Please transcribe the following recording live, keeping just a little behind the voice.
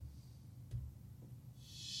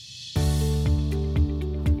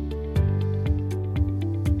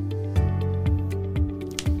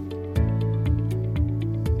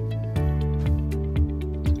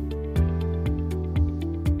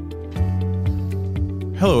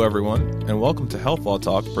Hello, everyone, and welcome to Health Law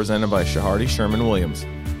Talk presented by Shahardy Sherman Williams.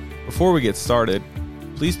 Before we get started,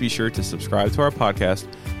 please be sure to subscribe to our podcast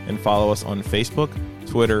and follow us on Facebook,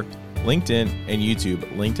 Twitter, LinkedIn, and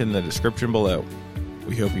YouTube, linked in the description below.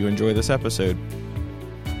 We hope you enjoy this episode.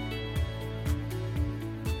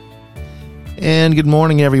 And good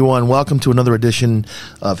morning, everyone. Welcome to another edition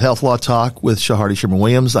of Health Law Talk with Shahardy Sherman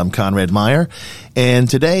Williams. I'm Conrad Meyer. And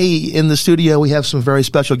today in the studio, we have some very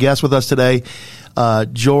special guests with us today.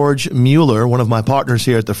 George Mueller, one of my partners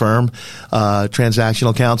here at the firm,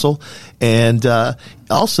 transactional counsel, and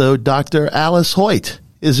also Dr. Alice Hoyt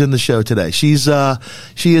is in the show today. She is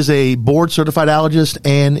a board certified allergist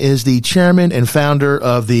and is the chairman and founder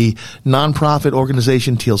of the nonprofit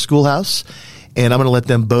organization Teal Schoolhouse. And I'm going to let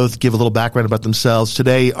them both give a little background about themselves.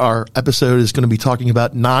 Today, our episode is going to be talking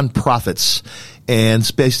about nonprofits and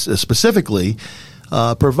specifically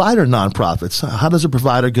provider nonprofits. How does a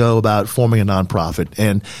provider go about forming a nonprofit?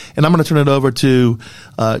 And I'm going to turn it over to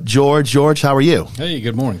George. George, how are you? Hey,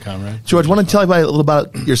 good morning, Conrad. George, why don't you tell everybody a little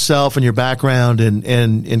about yourself and your background and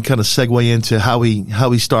kind of segue into how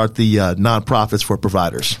we start the nonprofits for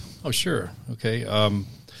providers? Oh, sure. Okay.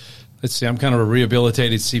 Let's see. I'm kind of a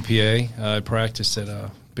rehabilitated CPA. I practiced at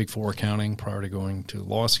Big Four accounting prior to going to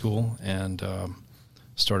law school, and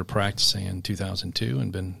started practicing in 2002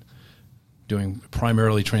 and been doing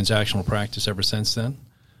primarily transactional practice ever since then.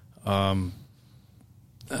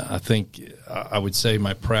 I think I would say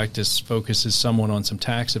my practice focuses somewhat on some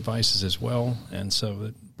tax advices as well, and so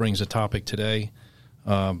it brings a topic today.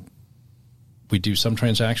 We do some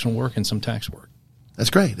transactional work and some tax work. That's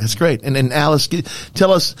great. That's great. And Alice, give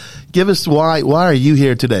us why are you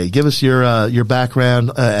here today? Give us your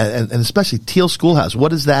background and especially Teal Schoolhouse.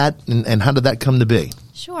 What is that, and how did that come to be?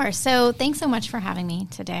 Sure. So thanks so much for having me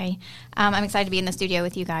today. I'm excited to be in the studio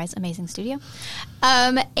with you guys. Amazing studio.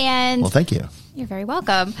 And well, thank you. You're very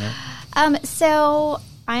welcome. Yeah. So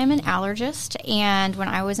I am an allergist, and when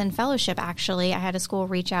I was in fellowship, actually, I had a school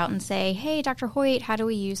reach out and say, hey, Dr. Hoyt, how do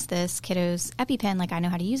we use this kiddo's EpiPen? Like, I know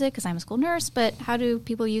how to use it because I'm a school nurse, but how do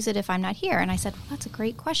people use it if I'm not here? And I said, well, that's a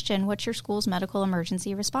great question. What's your school's medical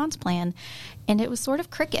emergency response plan? And it was sort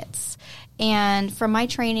of crickets. And from my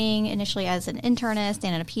training initially as an internist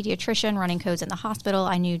and a pediatrician running codes in the hospital,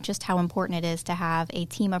 I knew just how important it is to have a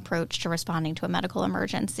team approach to responding to a medical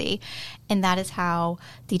emergency. And that is how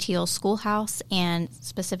the Teal Schoolhouse and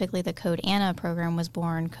specifically the Code Anna program was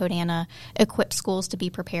born. Code Anna equips schools to be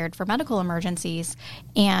prepared for medical emergencies.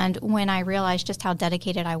 And when I realized just how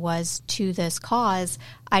dedicated I was to this cause,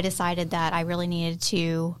 I decided that I really needed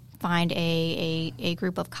to find a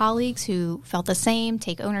group of colleagues who felt the same,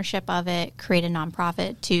 take ownership of it, create a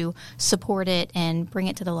nonprofit to support it and bring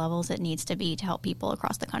it to the levels it needs to be to help people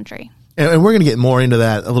across the country. And we're going to get more into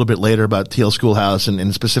that a little bit later about Teal Schoolhouse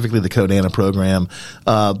and specifically the Code Anna program.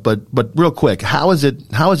 But real quick, how has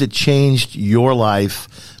it changed your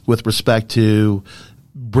life with respect to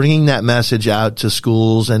bringing that message out to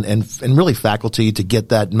schools and really faculty to get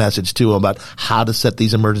that message to them about how to set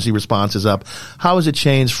these emergency responses up? How has it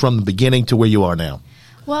changed from the beginning to where you are now?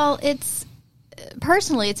 Well,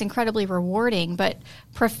 personally, it's incredibly rewarding, but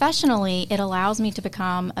professionally, it allows me to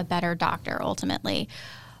become a better doctor ultimately.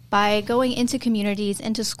 By going into communities,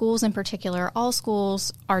 into schools in particular, all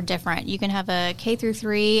schools are different. You can have a K through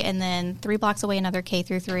 3 and then 3 blocks away another K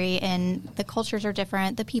through 3, and the cultures are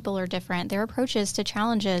different, the people are different, their approaches to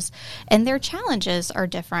challenges and their challenges are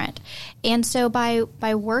different. And so by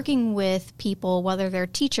working with people, whether they're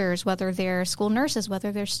teachers, whether they're school nurses,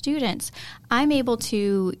 whether they're students, I'm able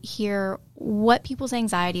to hear what people's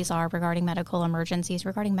anxieties are regarding medical emergencies,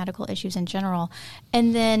 regarding medical issues in general,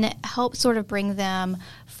 and then help sort of bring them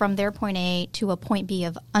from their point A to a point B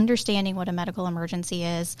of understanding what a medical emergency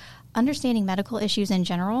is, understanding medical issues in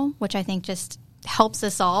general, which I think just helps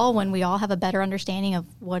us all when we all have a better understanding of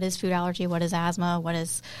what is food allergy, what is asthma, what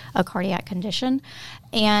is a cardiac condition,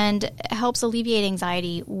 and helps alleviate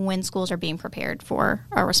anxiety when schools are being prepared for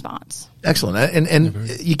a response. Excellent. And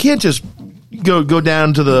you can't just go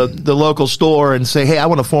down to the local store and say, hey, I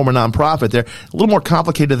want to form a nonprofit. They're a little more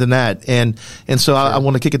complicated than that. And so I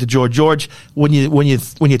want to kick it to George. George, when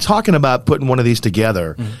you're talking about putting one of these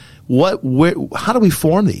together, how do we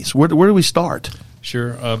form these? Where do we start?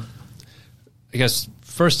 Sure. I guess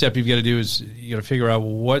first step you've got to do is you got to figure out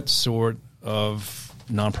what sort of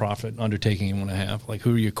nonprofit undertaking you want to have. Like,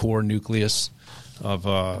 who are your core nucleus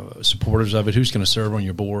of supporters of it? Who's going to serve on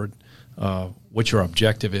your board? What your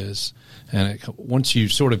objective is. And once you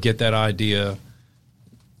sort of get that idea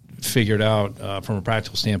figured out from a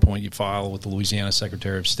practical standpoint, you file with the Louisiana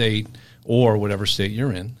Secretary of State or whatever state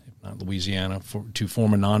you're in, if not Louisiana, to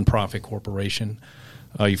form a nonprofit corporation.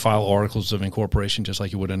 You file articles of incorporation just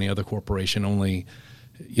like you would any other corporation, only,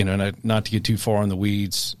 not to get too far in the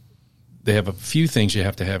weeds, they have a few things you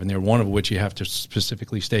have to have in there, one of which you have to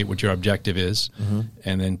specifically state what your objective is. Mm-hmm.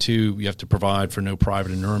 And then 2, you have to provide for no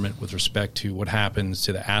private inurement with respect to what happens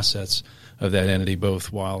to the assets of that entity,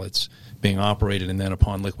 both while it's being operated and then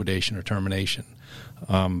upon liquidation or termination.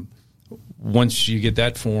 Once you get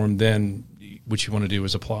that form, then what you want to do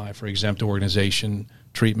is apply for exempt organization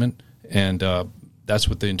treatment. And that's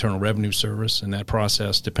with the Internal Revenue Service. And that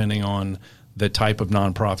process, depending on the type of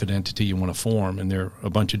nonprofit entity you want to form, and there are a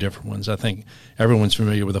bunch of different ones. I think everyone's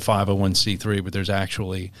familiar with a 501c3, but there's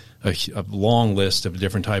actually a long list of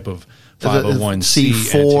different type of 501c.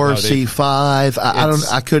 C4,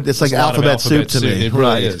 C5. It's like alphabet soup to me. It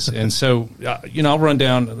really is. And so, I'll run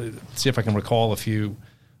down, see if I can recall a few.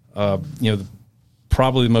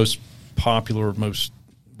 Probably the most popular, most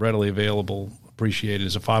readily available, appreciated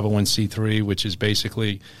is a 501c3, which is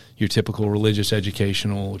basically your typical religious,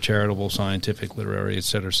 educational, charitable, scientific, literary, et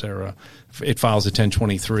cetera. It files a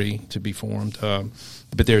 1023 to be formed.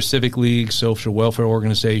 But there are civic leagues, social welfare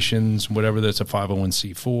organizations, whatever that's a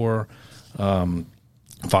 501c4.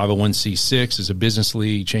 501c6 is a business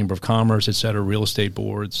league, chamber of commerce, et cetera, real estate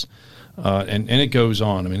boards. And it goes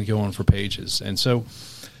on. I mean, it goes on for pages. And so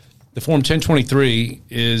the Form 1023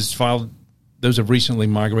 is filed. Those have recently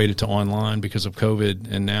migrated to online because of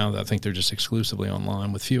COVID, and now I think they're just exclusively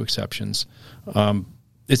online with few exceptions.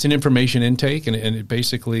 It's an information intake, and it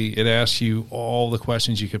basically asks you all the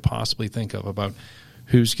questions you could possibly think of about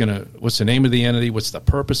what's the name of the entity, what's the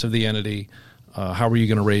purpose of the entity, how are you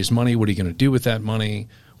going to raise money, what are you going to do with that money,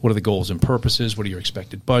 what are the goals and purposes, what are your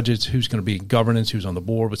expected budgets, who's going to be in governance, who's on the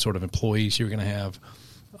board, what sort of employees you're going to have.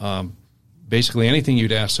 Basically anything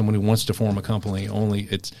you'd ask someone who wants to form a company, only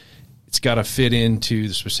it's got to fit into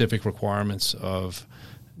the specific requirements of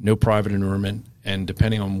no private inurement, and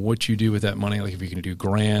depending on what you do with that money, like if you're going to do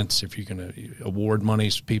grants, if you're going to award money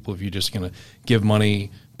to people, if you're just going to give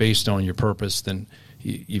money based on your purpose, then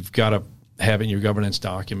you've got to have it in your governance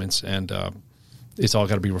documents, and it's all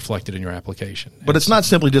got to be reflected in your application. But it's not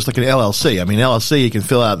simply just like an LLC. I mean, LLC you can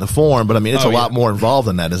fill out in the form, but I mean, it's a lot more involved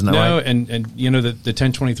than that, isn't it? No, right? and the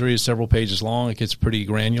 1023 is several pages long. It gets pretty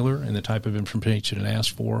granular in the type of information it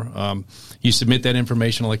asks for. You submit that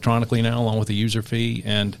information electronically now, along with a user fee,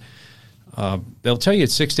 and they'll tell you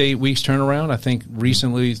it's 6 to 8 weeks turnaround. I think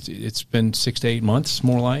recently it's been 6 to 8 months,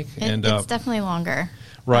 more like. It's definitely longer.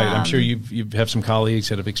 Right. I'm sure you have some colleagues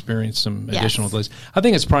that have experienced some additional delays. I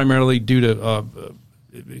think it's primarily due to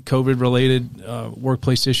COVID-related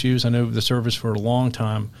workplace issues. I know the service for a long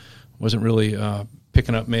time wasn't really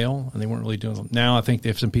picking up mail, and they weren't really doing them. Now I think they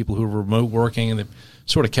have some people who are remote working, and they're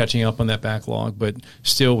sort of catching up on that backlog. But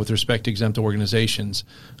still, with respect to exempt organizations,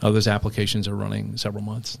 those applications are running several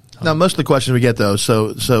months. Now, most of the questions we get, though, so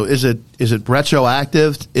is it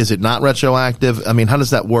retroactive? Is it not retroactive? I mean, how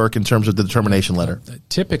does that work in terms of the determination letter?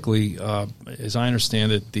 Typically, as I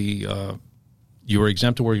understand it, your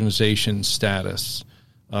exempt organization status,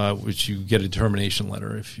 which you get a determination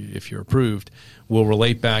letter if you're approved, will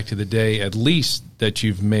relate back to the day at least that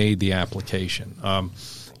you've made the application.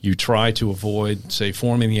 You try to avoid, say,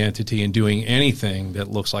 forming the entity and doing anything that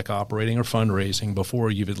looks like operating or fundraising before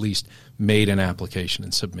you've at least made an application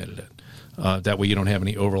and submitted it. That way you don't have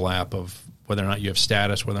any overlap of whether or not you have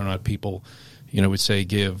status, whether or not people, would say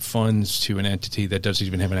give funds to an entity that doesn't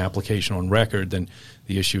even have an application on record. Then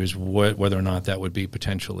the issue is whether or not that would be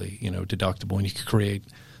potentially, deductible, and you could create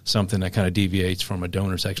something that kind of deviates from a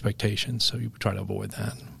donor's expectations. So you try to avoid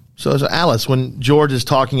that. So, Alice, when George is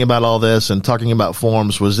talking about all this and talking about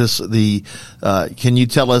forms, was this can you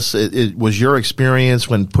tell us, it was your experience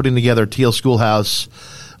when putting together Teal Schoolhouse,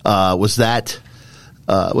 was that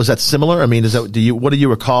similar? I mean, what do you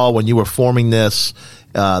recall when you were forming this,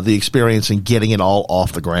 the experience in getting it all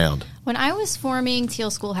off the ground? When I was forming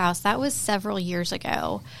Teal Schoolhouse, that was several years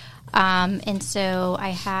ago. And so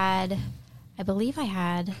I believe I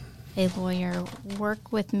had a lawyer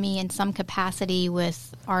work with me in some capacity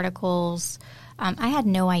with articles. I had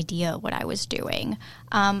no idea what I was doing.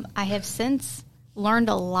 I have since learned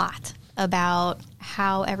a lot about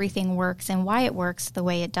how everything works and why it works the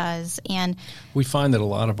way it does. And we find that a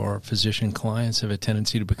lot of our physician clients have a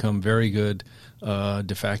tendency to become very good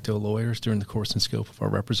de facto lawyers during the course and scope of our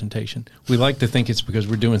representation. We like to think it's because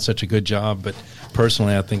we're doing such a good job, but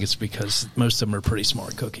personally I think it's because most of them are pretty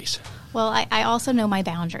smart cookies. Well, I also know my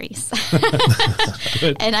boundaries,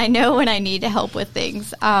 and I know when I need to help with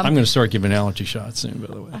things. I'm going to start giving allergy shots soon,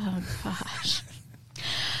 by the way. Oh, gosh.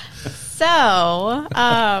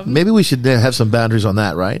 So maybe we should have some boundaries on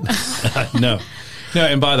that, right? No.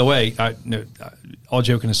 And by the way, all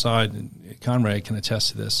joking aside, and Conrad can attest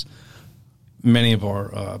to this, many of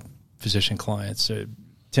our physician clients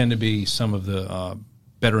tend to be some of the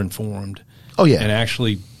better informed. Oh, yeah. And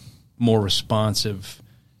actually more responsive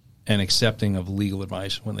and accepting of legal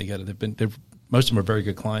advice when they get it. Most of them are very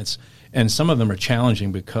good clients, and some of them are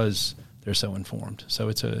challenging because they're so informed. So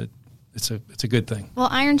it's a good thing. Well,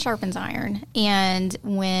 iron sharpens iron, and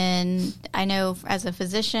when I know as a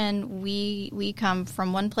physician, we come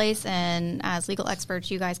from one place, and as legal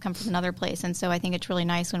experts, you guys come from another place, and so I think it's really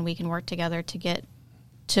nice when we can work together to get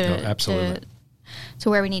to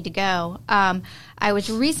where we need to go. I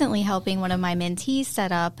was recently helping one of my mentees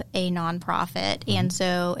set up a nonprofit,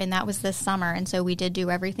 and that was this summer. And so we did do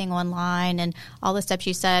everything online and all the steps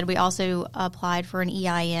you said. We also applied for an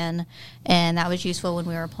EIN, and that was useful when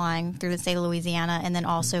we were applying through the state of Louisiana, and then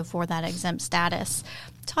also for that exempt status.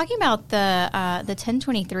 Talking about the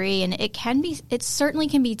 1023, and it certainly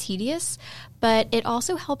can be tedious, but it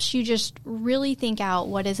also helps you just really think out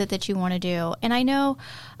what is it that you want to do. And I know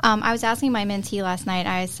I was asking my mentee last night,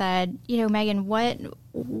 I said, Megan,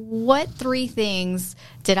 what 3 things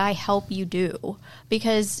did I help you do?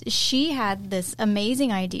 Because she had this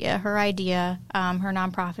amazing idea. Her idea, her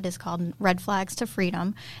nonprofit is called Red Flags to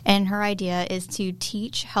Freedom, and her idea is to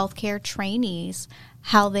teach healthcare trainees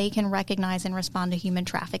how they can recognize and respond to human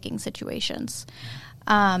trafficking situations.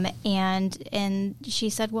 And she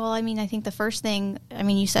said, well, I think the first thing,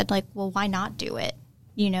 you said why not do it?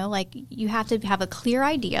 You have to have a clear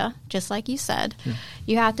idea, just like you said. Yeah.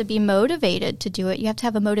 You have to be motivated to do it. You have to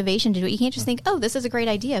have a motivation to do it. You can't just think, oh, this is a great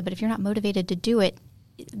idea. But if you're not motivated to do it,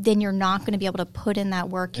 then you're not going to be able to put in that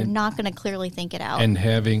work. You're not going to clearly think it out. And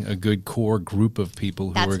having a good core group of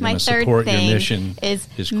people who are going to support your mission is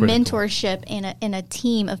critical. Mentorship in a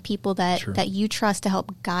team of people that you trust to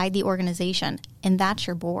help guide the organization. And that's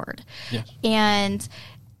your board. Yes. And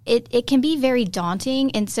it can be very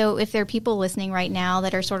daunting. And so if there are people listening right now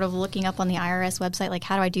that are sort of looking up on the IRS website, like,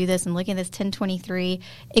 how do I do this? And looking at this 1023,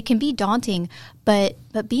 it can be daunting. But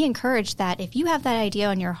be encouraged that if you have that idea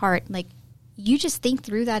on your heart, you just think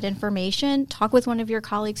through that information, talk with one of your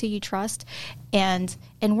colleagues who you trust, and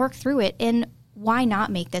work through it. And why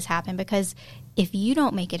not make this happen? Because if you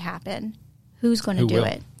don't make it happen, who's going to do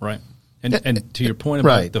it? Right. And to your point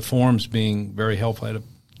about the forms being very helpful, I had a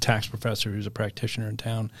tax professor who's a practitioner in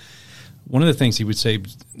town. One of the things he would say,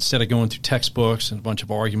 instead of going through textbooks and a bunch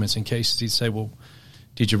of arguments and cases, he'd say, well,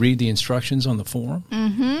 did you read the instructions on the form?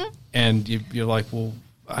 Mm-hmm. And you're like, well,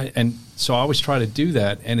 so I always try to do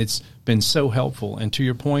that, and it's been so helpful. And to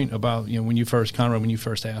your point about, when you first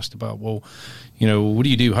asked about, well, what do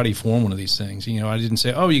you do? How do you form one of these things? I didn't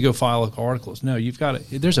say, oh, you go file articles. No,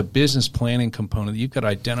 there's a business planning component. You've got to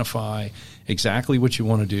identify exactly what you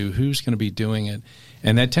want to do, who's going to be doing it.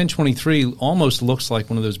 And that 1023 almost looks like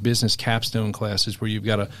one of those business capstone classes where you've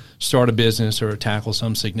got to start a business or tackle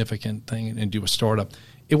some significant thing and do a startup.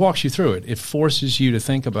 It walks you through it. It forces you to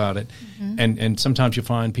think about it. Mm-hmm. And sometimes you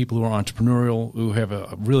find people who are entrepreneurial, who have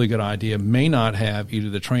a really good idea, may not have either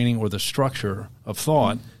the training or the structure of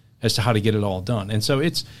thought as to how to get it all done. And so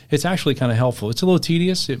it's actually kind of helpful. It's a little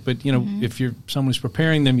tedious, but if you're someone who's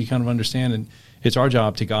preparing them, you kind of understand. And it's our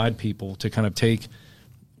job to guide people to kind of take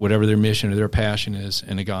whatever their mission or their passion is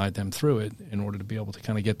and to guide them through it in order to be able to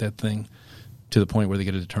kind of get that thing to the point where they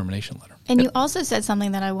get a determination letter. And you also said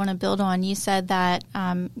something that I want to build on. You said that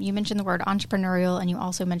you mentioned the word entrepreneurial, and you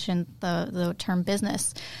also mentioned the term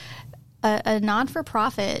business. A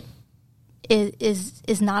not-for-profit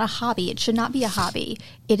is not a hobby. It should not be a hobby.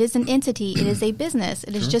 It is an entity. It is a business.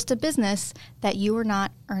 It is just a business that you are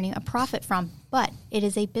not earning a profit from, but it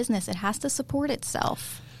is a business. It has to support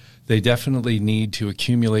itself. They definitely need to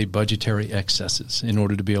accumulate budgetary excesses in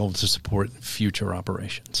order to be able to support future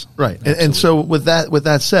operations. Right. And so with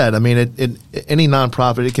that said, any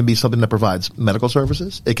nonprofit, it can be something that provides medical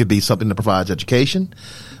services. It could be something that provides education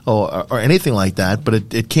or anything like that,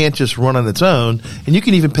 but it can't just run on its own. And you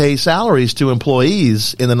can even pay salaries to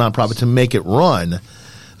employees in the nonprofit to make it run.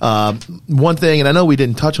 One thing, and I know we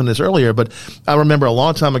didn't touch on this earlier, but I remember a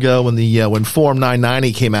long time ago when Form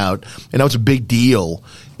 990 came out, and that was a big deal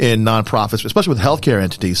in nonprofits, especially with healthcare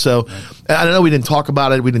entities. So I know we didn't talk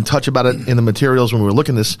about it, we didn't touch about it in the materials when we were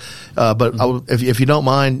looking at this, but if you don't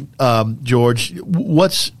mind, George,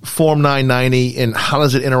 what's Form 990 and how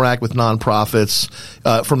does it interact with nonprofits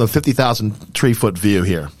from the 50,000 tree foot view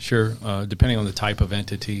here? Sure. Depending on the type of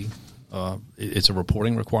entity, it's a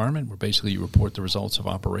reporting requirement where basically you report the results of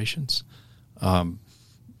operations.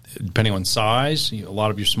 Depending on size, a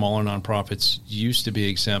lot of your smaller nonprofits used to be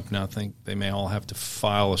exempt. Now I think they may all have to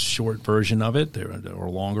file a short version of it or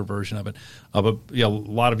a longer version of it. But a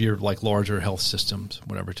lot of your larger health systems,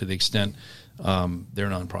 whatever, to the extent their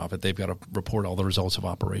nonprofit, they've got to report all the results of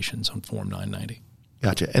operations on Form 990.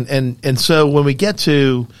 Gotcha. And so when we get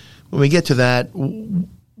to that,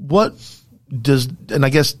 what does, and I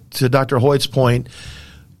guess to Dr. Hoyt's point,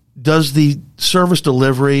 does the service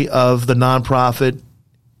delivery of the nonprofit,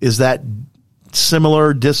 is that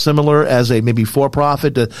similar, dissimilar as a maybe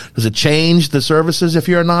for-profit? Does it change the services if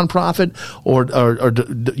you're a nonprofit, or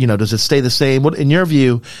does it stay the same? What, in your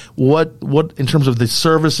view, what in terms of the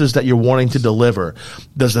services that you're wanting to deliver,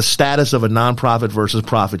 does the status of a nonprofit versus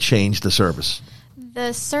profit change the service?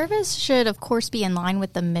 The service should, of course, be in line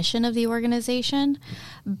with the mission of the organization,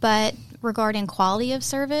 but regarding quality of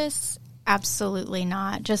service, absolutely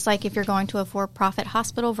not. Just like if you're going to a for-profit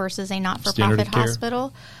hospital versus a not-for-profit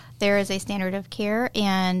hospital, there is a standard of care,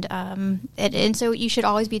 and so you should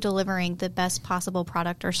always be delivering the best possible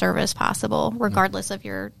product or service possible, regardless of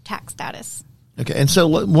your tax status. Okay, and so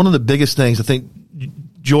one of the biggest things, I think,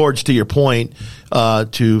 George, to your point,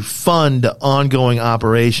 to fund ongoing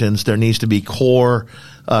operations, there needs to be core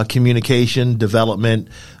communication, development,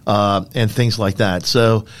 and things like that.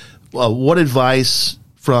 So what advice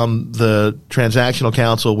from the transactional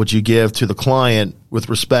counsel would you give to the client with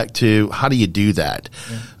respect to how do you do that?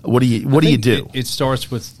 Yeah. What do you do? It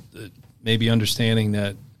starts with maybe understanding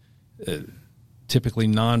that typically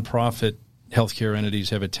nonprofit healthcare entities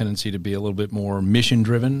have a tendency to be a little bit more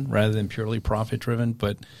mission-driven rather than purely profit-driven.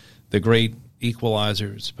 But the great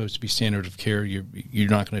equalizer is supposed to be standard of care. You're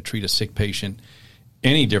not going to treat a sick patient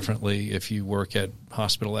any differently if you work at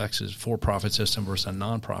Hospital X's for-profit system versus a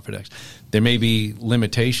nonprofit X. There may be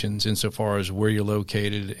limitations insofar as where you're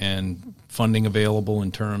located and funding available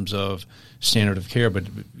in terms of standard of care, but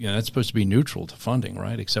that's supposed to be neutral to funding,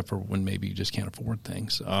 right? Except for when maybe you just can't afford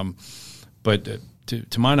things. But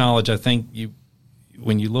to my knowledge, I think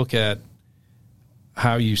when you look at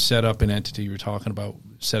how you set up an entity, you were talking about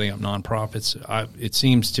setting up nonprofits. It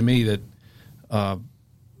seems to me that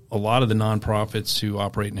a lot of the nonprofits who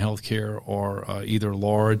operate in healthcare are either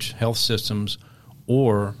large health systems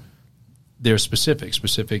or they're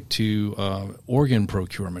specific to organ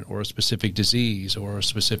procurement or a specific disease or a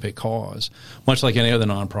specific cause. Much like any other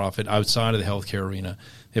nonprofit outside of the healthcare arena,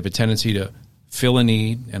 they have a tendency to fill a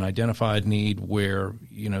need, an identified need where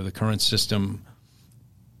the current system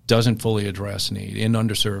doesn't fully address need in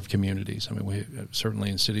underserved communities. I mean, we certainly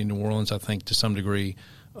in the city of New Orleans, I think to some degree,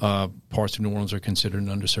 parts of New Orleans are considered an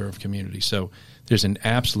underserved community. So there's an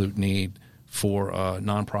absolute need for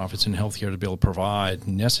nonprofits in healthcare to be able to provide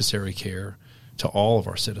necessary care to all of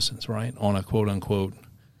our citizens, right, on a quote-unquote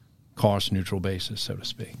cost-neutral basis, so to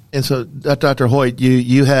speak. And so, Dr. Hoyt,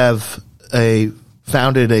 you have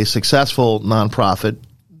founded a successful nonprofit,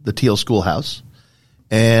 the Teal Schoolhouse,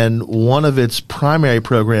 and one of its primary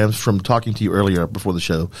programs, from talking to you earlier before the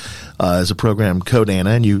show, is a program, Code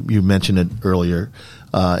Anna, and you mentioned it earlier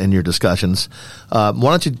in your discussions. Why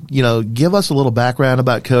don't you, give us a little background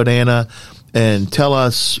about Code Anna and tell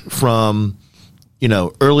us from,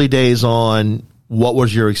 early days on, what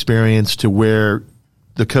was your experience to where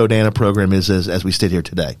the Code Anna program is as we sit here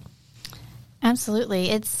today?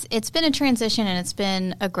 Absolutely. It's been a transition and it's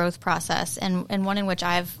been a growth process and one in which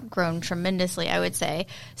I've grown tremendously, I would say.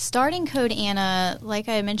 Starting Code Anna, like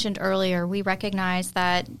I mentioned earlier, we recognize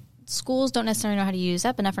that schools don't necessarily know how to use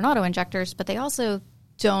epinephrine auto-injectors, but they also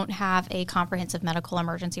don't have a comprehensive medical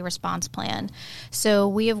emergency response plan. So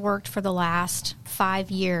we have worked for the last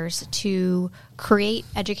 5 years to create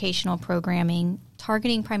educational programming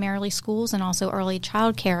targeting primarily schools and also early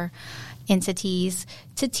child care entities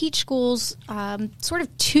to teach schools sort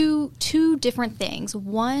of two different things.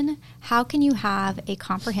 One, how can you have a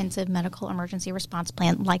comprehensive medical emergency response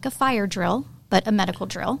plan like a fire drill, but a medical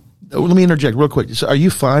drill? Let me interject real quick. So are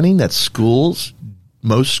you finding that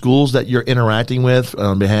most schools that you're interacting with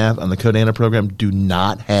on the Code Anna program do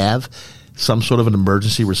not have some sort of an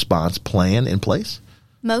emergency response plan in place?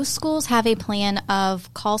 Most schools have a plan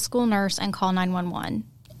of call school nurse and call 911.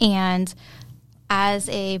 And as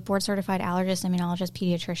a board-certified allergist, immunologist,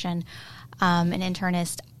 pediatrician, an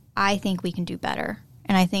internist, I think we can do better.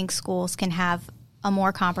 And I think schools can have a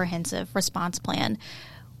more comprehensive response plan.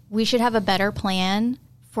 We should have a better plan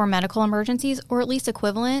for medical emergencies, or at least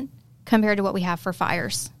equivalent, compared to what we have for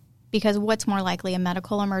fires. Because what's more likely, a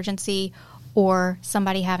medical emergency or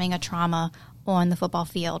somebody having a trauma on the football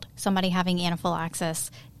field, somebody having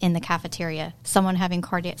anaphylaxis in the cafeteria, someone having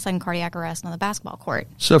sudden cardiac arrest on the basketball court.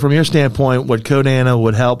 So from your standpoint, what Code Anna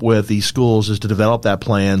would help with these schools is to develop that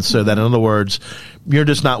plan so that, in other words, you're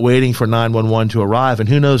just not waiting for 911 to arrive, and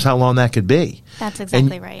who knows how long that could be. That's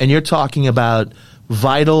exactly right. And you're talking about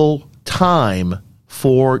vital time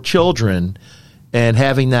for children and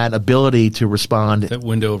having that ability to respond. That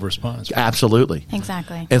window of response. Absolutely.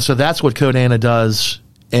 Exactly. And so that's what Codana does,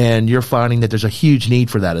 and you're finding that there's a huge need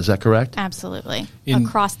for that. Is that correct? Absolutely.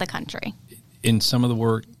 Across the country. In some of the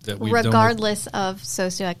work that we've regardless of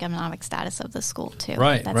socioeconomic status of the school, too.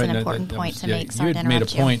 Right. That's an important point to make. You had made a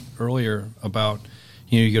point earlier about,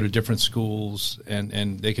 you go to different schools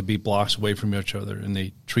and they could be blocks away from each other and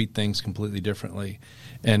they treat things completely differently.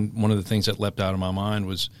 And one of the things that leapt out of my mind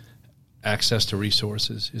was access to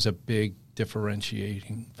resources is a big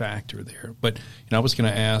differentiating factor there. But I was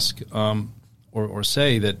going to ask or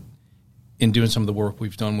say that in doing some of the work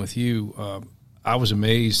we've done with you, I was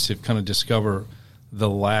amazed to kind of discover the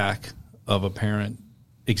lack of apparent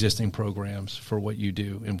existing programs for what you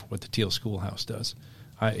do and what the Teal Schoolhouse does.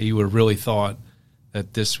 You would have really thought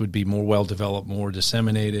that this would be more well-developed, more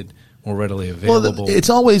disseminated, more readily available. Well, it's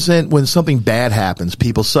always when something bad happens,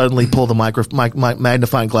 people suddenly pull the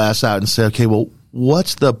magnifying glass out and say, okay, well,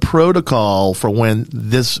 what's the protocol for when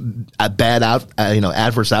this bad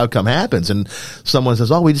adverse outcome happens? And someone says,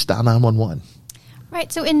 we just dial 911. Right.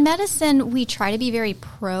 So in medicine, we try to be very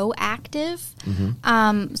proactive.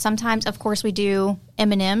 Mm-hmm. Sometimes, of course, we do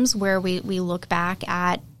M&Ms where we look back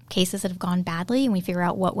at cases that have gone badly and we figure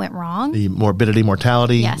out what went wrong. The morbidity,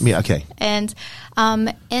 mortality. Yes. Yeah, okay. And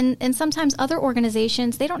sometimes other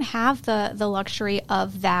organizations, they don't have the luxury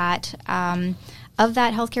of that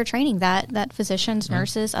healthcare training that physicians,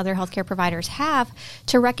 nurses, other healthcare providers have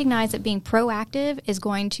to recognize that being proactive is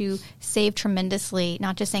going to save tremendously,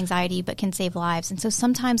 not just anxiety, but can save lives. And so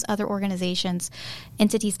sometimes other organizations,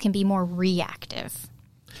 entities can be more reactive.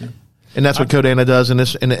 And that's what Codana does.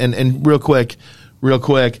 And real quick,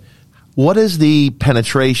 what is the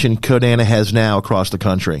penetration Codana has now across the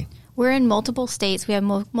country? We're in multiple states. We have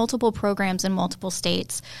multiple programs in multiple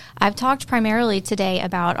states. I've talked primarily today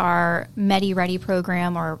about our Medi-Ready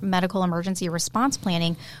program or medical emergency response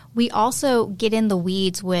planning. We also get in the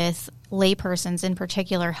weeds with laypersons in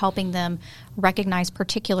particular, helping them recognize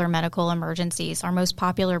particular medical emergencies. Our most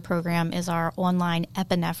popular program is our online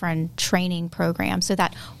epinephrine training program, so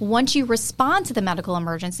that once you respond to the medical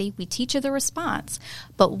emergency, we teach you the response.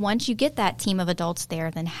 But once you get that team of adults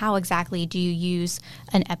there, then how exactly do you use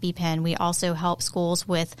an EpiPen? We also help schools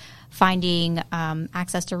with finding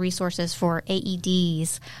access to resources for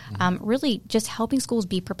AEDs, really just helping schools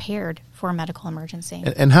be prepared for a medical emergency.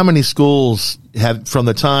 And how many schools have, from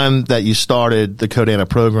the time that you started the Codana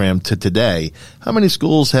program to today, how many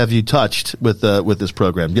schools have you touched with this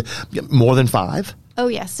program? More than 5? Oh,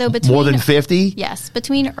 yes. So between more than 50? Yes.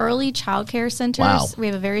 Between early child care centers, we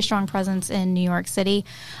have a very strong presence in New York City,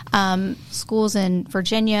 schools in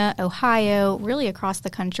Virginia, Ohio, really across the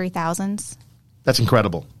country, thousands. That's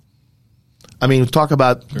incredible. I mean, talk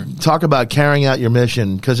about carrying out your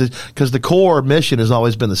mission, because the core mission has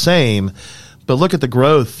always been the same, but look at the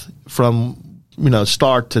growth from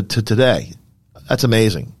start to today. That's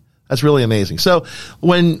amazing. That's really amazing. So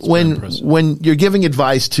when you're giving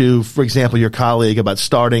advice to, for example, your colleague about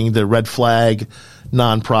starting the Red Flag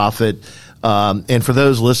nonprofit, and for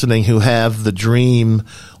those listening who have the dream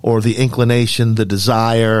or the inclination, the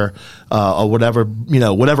desire, or whatever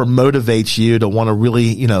motivates you to want to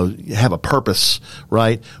really, have a purpose,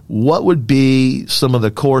 right? What would be some of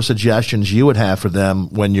the core suggestions you would have for them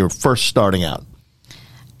when you're first starting out?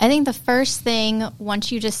 I think the first thing,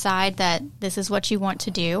 once you decide that this is what you want to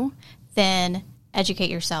do, then educate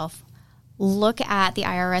yourself. Look at the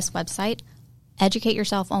IRS website. Educate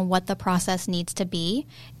yourself on what the process needs to be.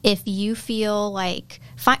 If you feel like,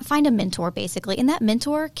 find a mentor, basically. And that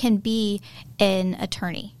mentor can be an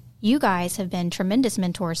attorney. You guys have been tremendous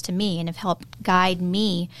mentors to me and have helped guide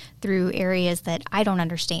me through areas that I don't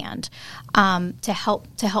understand, to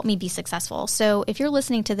help me be successful. So if you're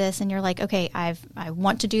listening to this and you're like, okay, I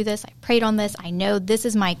want to do this, I prayed on this, I know this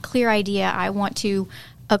is my clear idea, I want to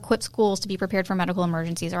equip schools to be prepared for medical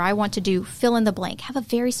emergencies, or I want to do fill in the blank, have a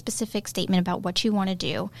very specific statement about what you want to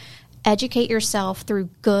do. Educate yourself through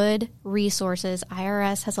good resources.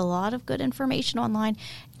 IRS has a lot of good information online.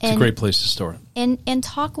 It's a great place to start. And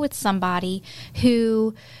talk with somebody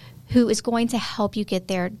who is going to help you get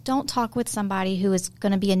there. Don't talk with somebody who is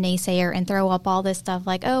going to be a naysayer and throw up all this stuff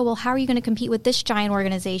like, oh, well, how are you going to compete with this giant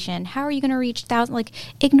organization? How are you going to reach thousands? Like,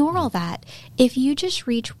 ignore all that. If you just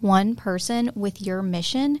reach one person with your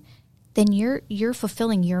mission, then you're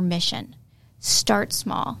fulfilling your mission. Start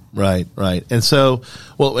small. Right. And so,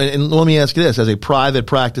 and let me ask you this, as a private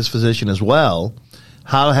practice physician as well,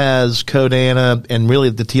 how has Codana and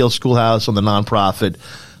really the Teal Schoolhouse on the nonprofit,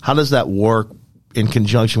 how does that work in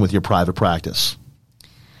conjunction with your private practice?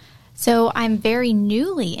 So I'm very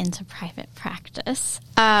newly into private practice.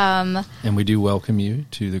 And we do welcome you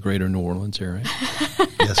to the greater New Orleans area.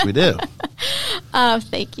 Yes, we do.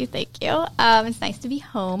 Thank you. It's nice to be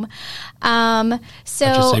home. So I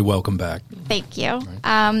just say welcome back. Thank you.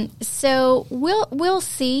 So we'll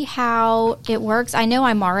see how it works. I know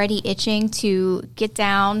I'm already itching to get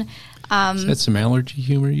down. Is that some allergy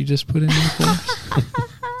humor you just put in there?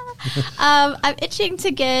 I'm itching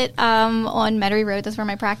to get on Metairie Road. That's where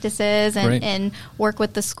my practice is, and work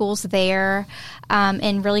with the schools there,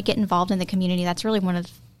 and really get involved in the community. That's really one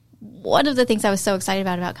of the things I was so excited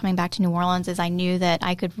about coming back to New Orleans is I knew that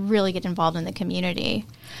I could really get involved in the community.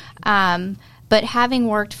 But having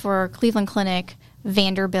worked for Cleveland Clinic,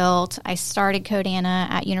 Vanderbilt, I started Code Anna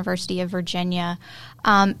at University of Virginia.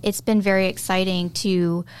 It's been very exciting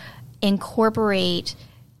to incorporate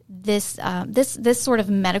this sort of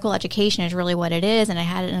medical education is really what it is, and I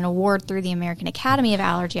had an award through the American Academy of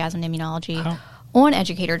Allergy, Asthma, and Immunology on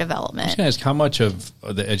educator development. I was going to ask, how much of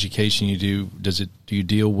the education you do you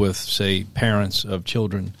deal with, say, parents of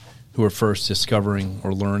children who are first discovering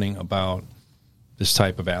or learning about this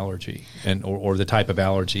type of allergy or the type of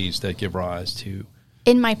allergies that give rise to?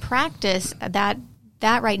 In my practice, that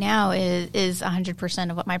right now is 100%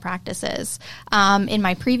 of what my practice is. In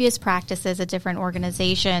my previous practices at different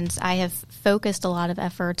organizations, I have focused a lot of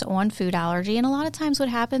efforts on food allergy. And a lot of times what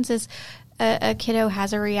happens is a kiddo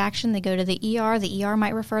has a reaction. They go to the ER. The ER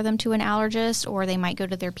might refer them to an allergist, or they might go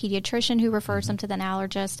to their pediatrician who refers them to an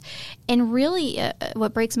allergist. And really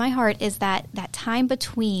what breaks my heart is that time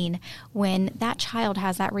between when that child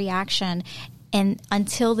has that reaction and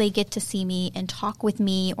until they get to see me and talk with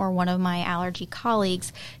me or one of my allergy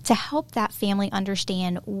colleagues to help that family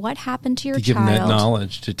understand what happened to your child. To give them that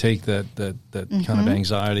knowledge, to take that kind of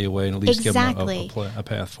anxiety away and at least give them a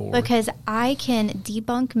path forward. Because I can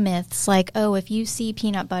debunk myths like, oh, if you see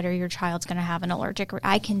peanut butter, your child's going to have an allergic.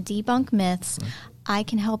 I can debunk myths. Right. I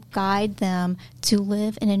can help guide them to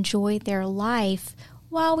live and enjoy their life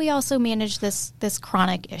while we also manage this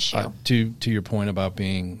chronic issue. To your point about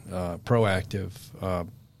being proactive,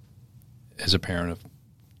 as a parent of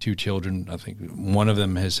two children, I think one of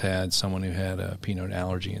them has had someone who had a peanut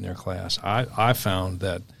allergy in their class. I found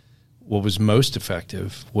that what was most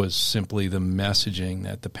effective was simply the messaging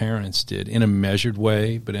that the parents did in a measured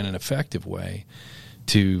way, but in an effective way,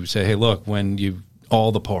 to say, hey, look, when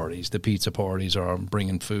all the parties, the pizza parties are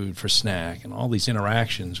bringing food for snack, and all these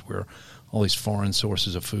interactions where all these foreign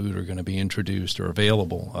sources of food are going to be introduced or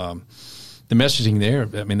available. The messaging there,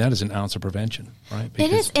 I mean, that is an ounce of prevention, right?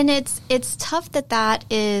 It is, and it's tough that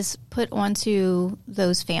is put onto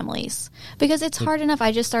those families because it's hard enough.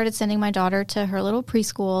 I just started sending my daughter to her little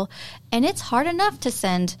preschool, and it's hard enough to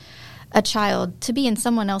send a child to be in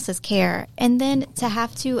someone else's care, and then to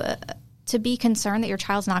have to be concerned that your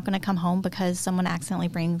child's not going to come home because someone accidentally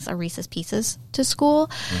brings a Reese's Pieces to school.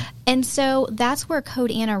 Mm-hmm. And so that's where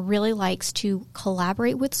Code Anna really likes to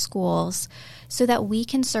collaborate with schools so that we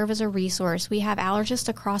can serve as a resource. We have allergists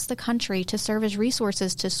across the country to serve as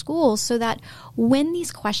resources to schools so that when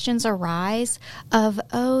these questions arise of,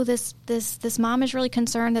 oh, this mom is really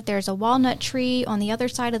concerned that there's a walnut tree on the other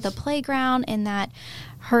side of the playground and that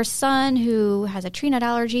her son who has a tree nut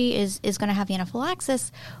allergy is going to have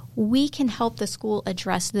anaphylaxis, we can help the school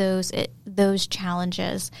address those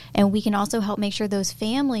challenges, and we can also help make sure those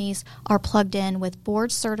families are plugged in with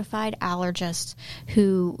board-certified allergists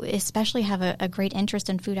who especially have a great interest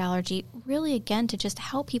in food allergy, really, again, to just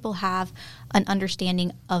help people have an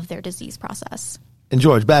understanding of their disease process. And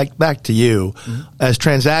George, back to you, as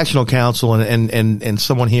transactional counsel and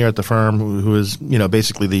someone here at the firm who is,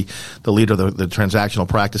 basically the leader of the transactional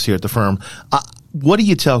practice here at the firm. What do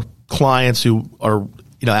you tell clients who are,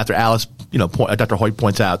 after Alice, Dr. Hoyt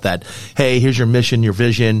points out that, hey, here's your mission, your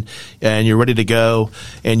vision, and you're ready to go,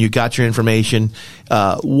 and you got your information.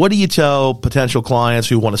 What do you tell potential clients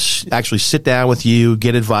who want to actually sit down with you,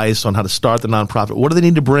 get advice on how to start the nonprofit? What do they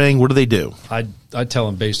need to bring? What do they do? I'd tell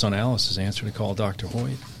them, based on Alice's answer, to call Dr.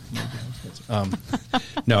 Hoyt.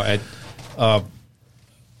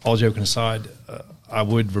 All joking aside, I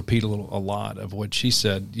would repeat a lot of what she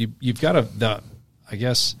said. You've got to, I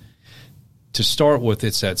guess, to start with,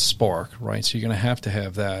 it's that spark, right? So you're going to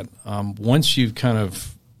have that. Once you kind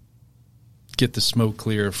of get the smoke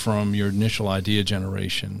clear from your initial idea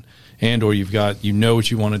generation, and or you've got,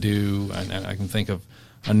 what you want to do, and I can think of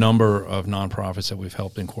a number of nonprofits that we've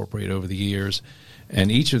helped incorporate over the years,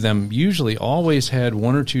 and each of them usually always had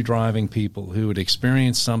one or two driving people who had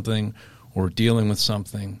experienced something or dealing with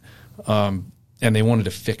something, and they wanted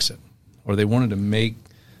to fix it, or they wanted to make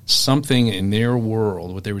something in their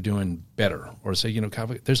world, what they were doing better, or say,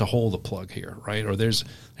 there's a hole to plug here, right? Or there's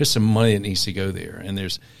some money that needs to go there.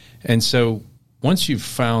 And so once you've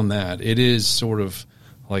found that, it is sort of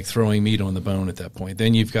like throwing meat on the bone at that point.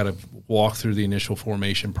 Then you've got to walk through the initial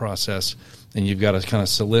formation process, and you've got to kind of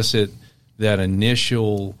solicit that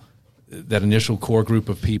initial core group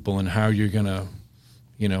of people and how you're going to,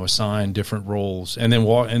 assign different roles. And then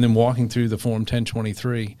walking through the Form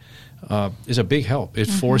 1023 is a big help. It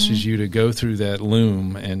forces you to go through that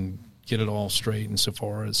loom and get it all straight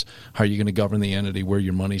insofar as how you're going to govern the entity, where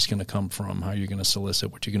your money's going to come from, how you're going to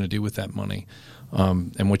solicit, what you're going to do with that money,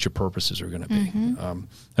 and what your purposes are going to be.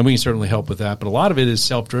 And we can certainly help with that. But a lot of it is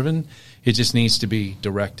self-driven. It just needs to be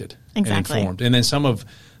directed and informed. And then some of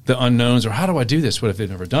the unknowns, or how do I do this? What if they've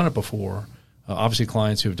never done it before? Obviously,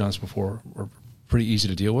 clients who have done this before are pretty easy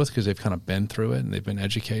to deal with because they've kind of been through it and they've been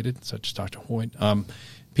educated, such as Dr. Hoyt.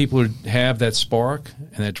 People who have that spark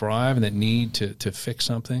and that drive and that need to fix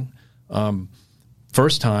something,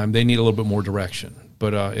 first time they need a little bit more direction.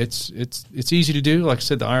 But it's easy to do. Like I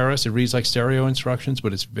said, the IRS, it reads like stereo instructions,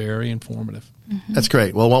 but it's very informative. That's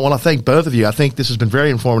great. Well, I want to thank both of you. I think this has been very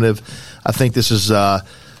informative. I think this is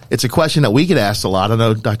it's a question that we get asked a lot. I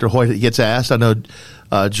know Dr. Hoyt gets asked. I know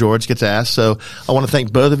George gets asked. So I want to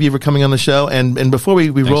thank both of you for coming on the show. And before we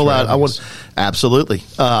roll out, I want to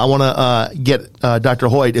get Dr.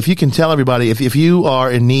 Hoyt, if you can tell everybody, if you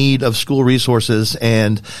are in need of school resources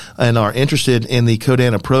and are interested in the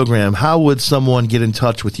CodeAnna program, how would someone get in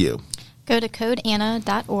touch with you? Go to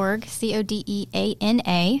codeanna.org,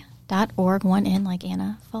 CODEANA.org, one N like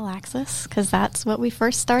anaphylaxis, because that's what we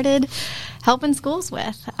first started helping schools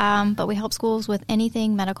with. But we help schools with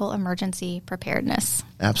anything medical emergency preparedness.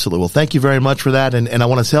 Absolutely. Well, thank you very much for that. And I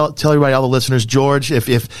want to tell everybody, all the listeners, George,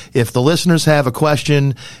 if the listeners have a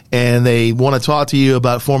question and they want to talk to you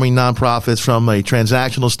about forming nonprofits from a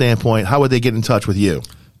transactional standpoint, how would they get in touch with you?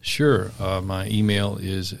 Sure. My email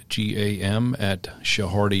is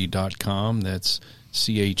gam@shahardy.com. That's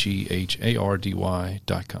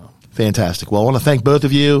CHEHARDY.com. Fantastic. Well, I want to thank both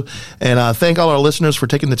of you, and thank all our listeners for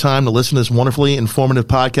taking the time to listen to this wonderfully informative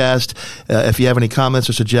podcast. If you have any comments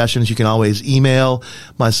or suggestions, you can always email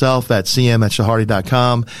myself at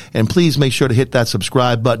cm@shahardy.com, and please make sure to hit that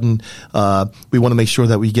subscribe button. We want to make sure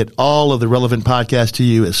that we get all of the relevant podcasts to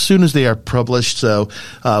you as soon as they are published. So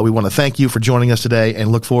we want to thank you for joining us today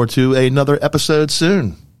and look forward to another episode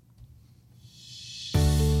soon.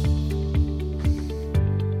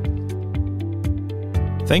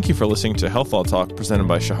 Thank you for listening to Health Law Talk presented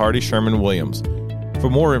by Shahardy Sherman Williams. For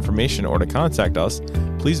more information or to contact us,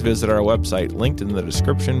 please visit our website linked in the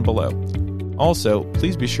description below. Also,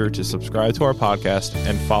 please be sure to subscribe to our podcast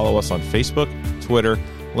and follow us on Facebook, Twitter,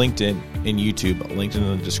 LinkedIn, and YouTube linked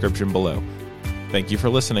in the description below. Thank you for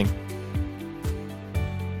listening.